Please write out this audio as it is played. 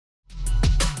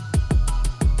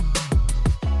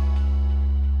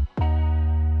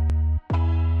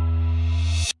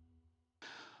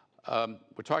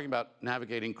We're talking about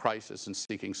navigating crisis and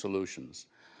seeking solutions.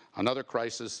 Another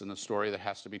crisis in the story that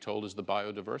has to be told is the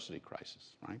biodiversity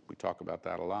crisis, right? We talk about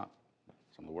that a lot.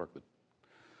 Some of the work that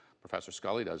Professor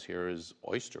Scully does here is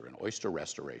oyster and oyster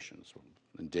restorations,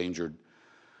 endangered,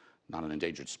 not an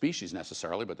endangered species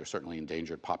necessarily, but they're certainly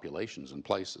endangered populations and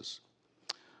places.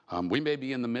 We may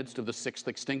be in the midst of the sixth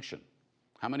extinction.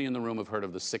 How many in the room have heard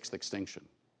of the sixth extinction?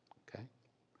 Okay.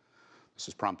 This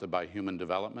is prompted by human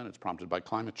development. It's prompted by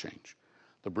climate change.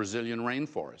 The Brazilian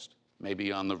rainforest may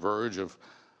be on the verge of,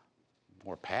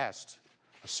 or past,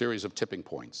 a series of tipping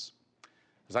points.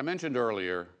 As I mentioned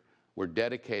earlier, we're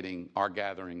dedicating our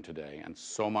gathering today and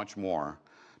so much more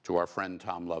to our friend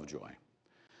Tom Lovejoy.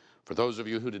 For those of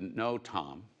you who didn't know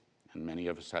Tom, and many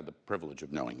of us had the privilege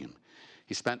of knowing him,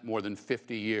 he spent more than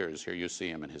 50 years, here you see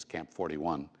him in his Camp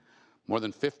 41, more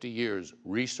than 50 years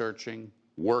researching,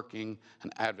 working,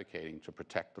 and advocating to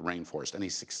protect the rainforest, and he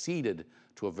succeeded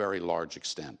to a very large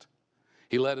extent.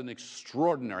 He led an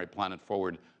extraordinary Planet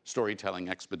Forward storytelling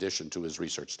expedition to his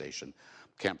research station,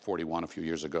 Camp 41, a few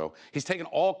years ago. He's taken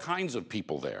all kinds of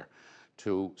people there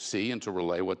to see and to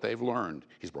relay what they've learned.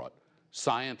 He's brought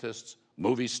scientists,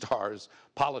 movie stars,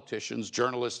 politicians,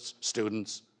 journalists,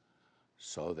 students,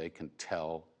 so they can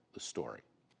tell the story.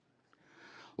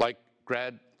 Like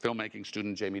grad filmmaking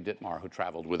student Jamie Dittmar, who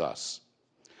traveled with us.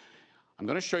 I'm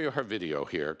going to show you her video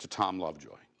here to Tom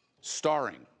Lovejoy,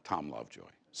 starring Tom Lovejoy,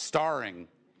 starring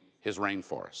his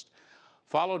rainforest,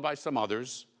 followed by some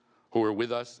others who were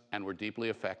with us and were deeply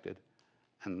affected,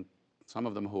 and some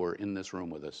of them who are in this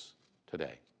room with us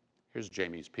today. Here's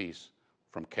Jamie's piece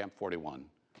from Camp 41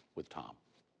 with Tom.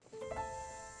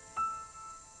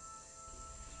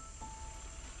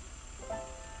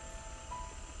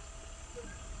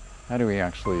 How do we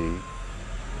actually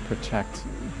protect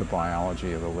the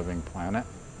biology of the living planet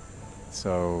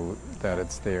so that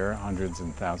it's there hundreds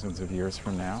and thousands of years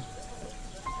from now?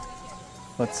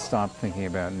 Let's stop thinking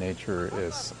about nature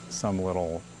as some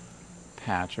little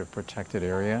patch of protected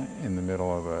area in the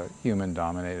middle of a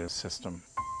human-dominated system.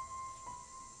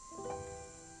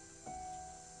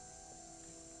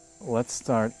 Let's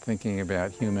start thinking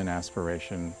about human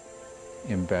aspiration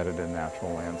embedded in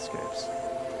natural landscapes.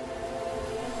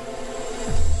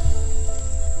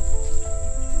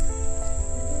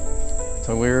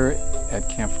 So we're at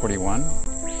Camp 41,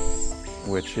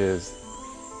 which is,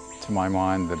 to my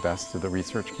mind, the best of the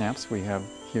research camps we have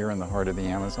here in the heart of the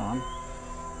Amazon.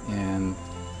 And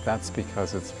that's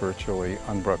because it's virtually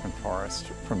unbroken forest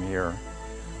from here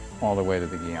all the way to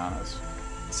the Guianas,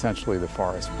 essentially the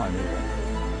forest primeval.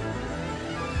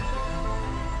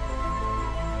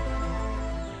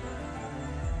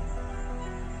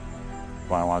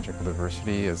 Biological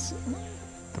diversity is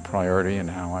the priority in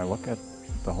how I look at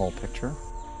the whole picture.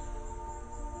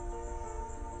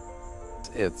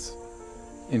 It's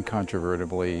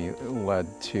incontrovertibly led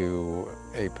to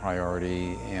a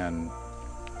priority in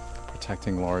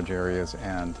protecting large areas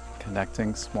and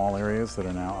connecting small areas that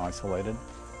are now isolated.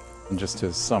 And just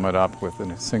to sum it up with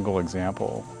a single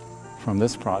example from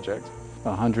this project,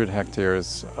 100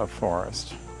 hectares of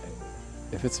forest.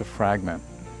 If it's a fragment,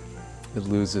 it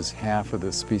loses half of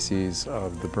the species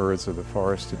of the birds of the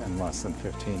forest in less than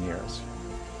 15 years.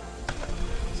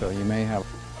 So you may have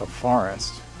a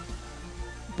forest,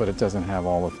 but it doesn't have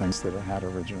all the things that it had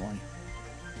originally.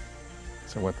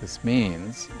 So what this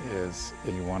means is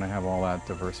if you want to have all that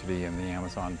diversity in the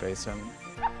Amazon basin,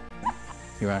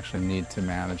 you actually need to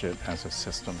manage it as a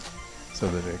system so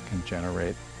that it can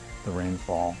generate the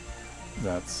rainfall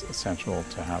that's essential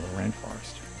to have a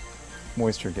rainforest.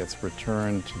 Moisture gets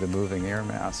returned to the moving air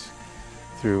mass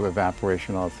through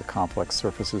evaporation of the complex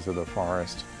surfaces of the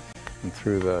forest and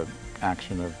through the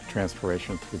action of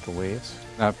transpiration through the leaves.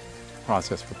 That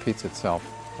process repeats itself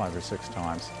 5 or 6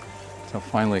 times until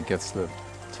finally it gets to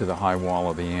the high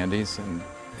wall of the Andes and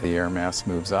the air mass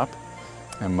moves up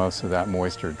and most of that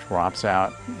moisture drops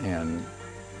out in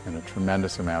a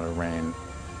tremendous amount of rain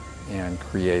and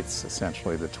creates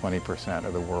essentially the 20%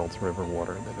 of the world's river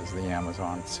water that is the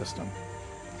Amazon system.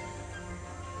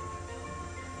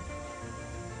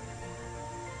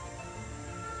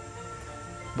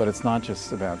 But it's not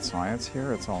just about science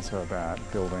here, it's also about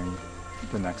building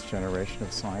the next generation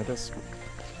of scientists.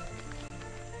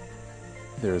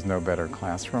 There is no better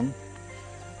classroom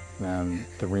than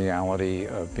the reality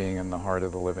of being in the heart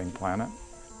of the living planet,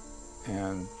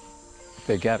 and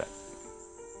they get it.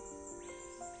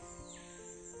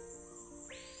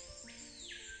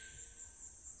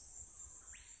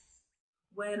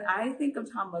 When I think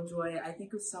of Tom Lovejoy, I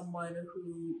think of someone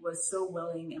who was so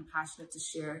willing and passionate to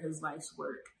share his life's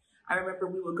work. I remember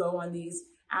we would go on these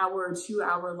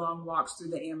 2-hour long walks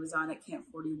through the Amazon at Camp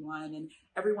 41. And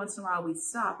every once in a while we'd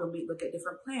stop and we'd look at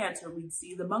different plants, or we'd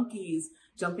see the monkeys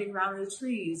jumping around in the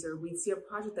trees, or we'd see a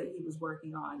project that he was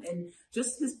working on. And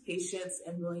just his patience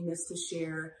and willingness to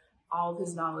share all of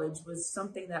his knowledge was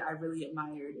something that I really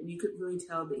admired. And you could really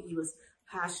tell that he was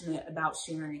passionate about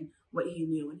sharing what he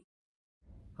knew.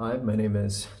 Hi, my name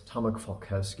is Tomek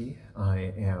Falkowski.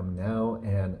 I am now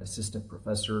an assistant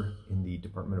professor in the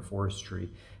Department of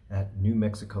Forestry at New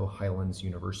Mexico Highlands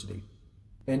University.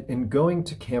 And going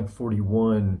to Camp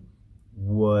 41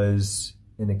 was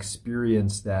an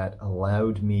experience that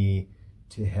allowed me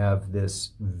to have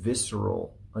this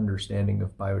visceral understanding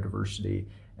of biodiversity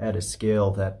at a scale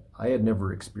that I had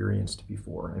never experienced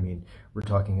before. I mean, we're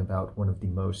talking about one of the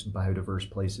most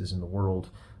biodiverse places in the world,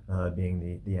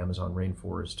 being the Amazon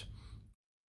rainforest.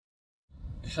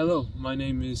 Hello, my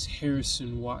name is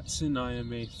Harrison Watson. I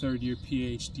am a third-year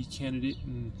PhD candidate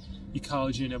in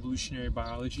ecology and evolutionary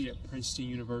biology at Princeton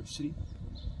University.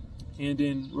 And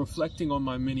in reflecting on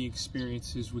my many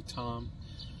experiences with Tom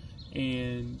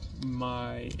and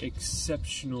my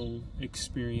exceptional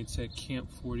experience at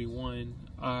Camp 41,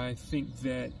 I think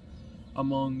that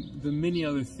among the many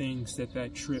other things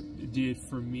that trip did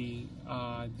for me,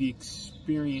 the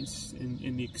experience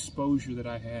and the exposure that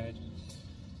I had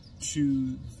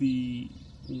to the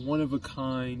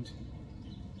one-of-a-kind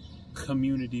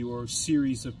community or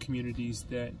series of communities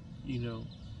that,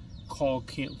 call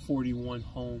Camp 41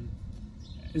 home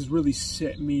has really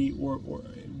set me or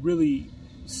really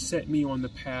set me on the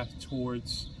path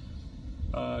towards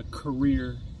a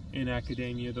career in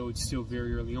academia, though it's still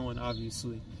very early on,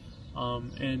 obviously.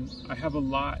 And I have a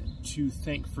lot to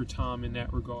thank for Tom in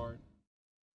that regard.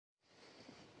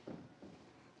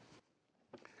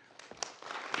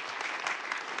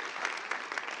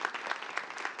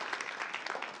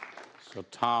 So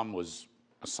Tom was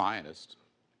a scientist,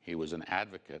 he was an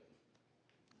advocate,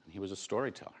 and he was a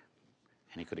storyteller.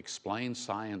 And he could explain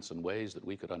science in ways that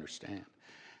we could understand.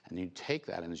 And you take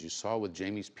that, and as you saw with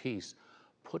Jamie's piece,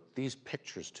 put these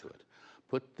pictures to it,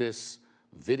 put this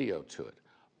video to it,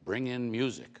 bring in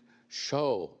music,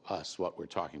 show us what we're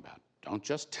talking about. Don't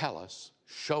just tell us,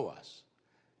 show us.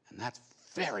 And that's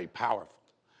very powerful.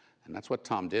 And that's what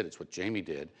Tom did, it's what Jamie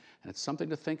did, and it's something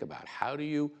to think about. How do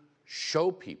you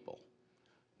show people,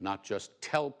 not just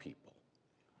tell people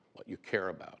what you care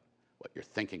about, what you're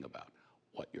thinking about,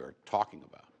 what you're talking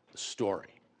about, the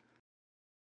story?